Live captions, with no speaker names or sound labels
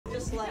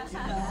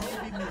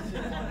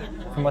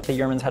From what the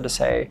Yurmans had to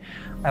say,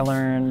 I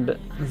learned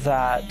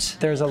that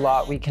there's a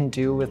lot we can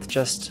do with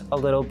just a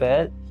little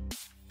bit.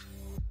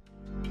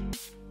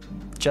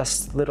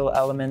 Just little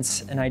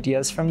elements and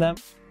ideas from them.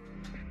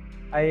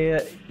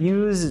 I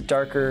use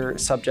darker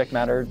subject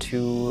matter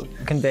to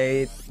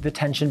convey the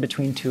tension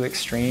between two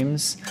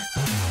extremes.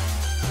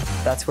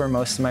 That's where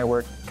most of my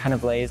work kind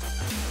of lays.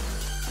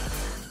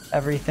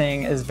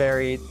 Everything is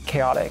very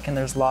chaotic and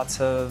there's lots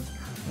of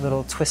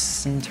little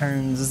twists and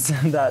turns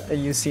that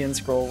you see in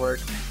scroll work.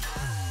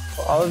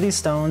 All of these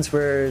stones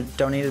were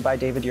donated by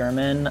David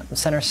Yurman. The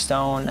center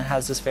stone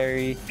has this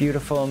very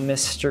beautiful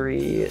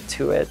mystery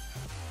to it.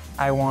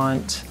 I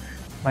want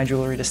my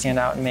jewelry to stand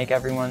out and make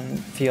everyone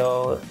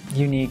feel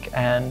unique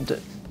and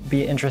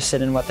be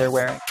interested in what they're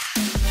wearing.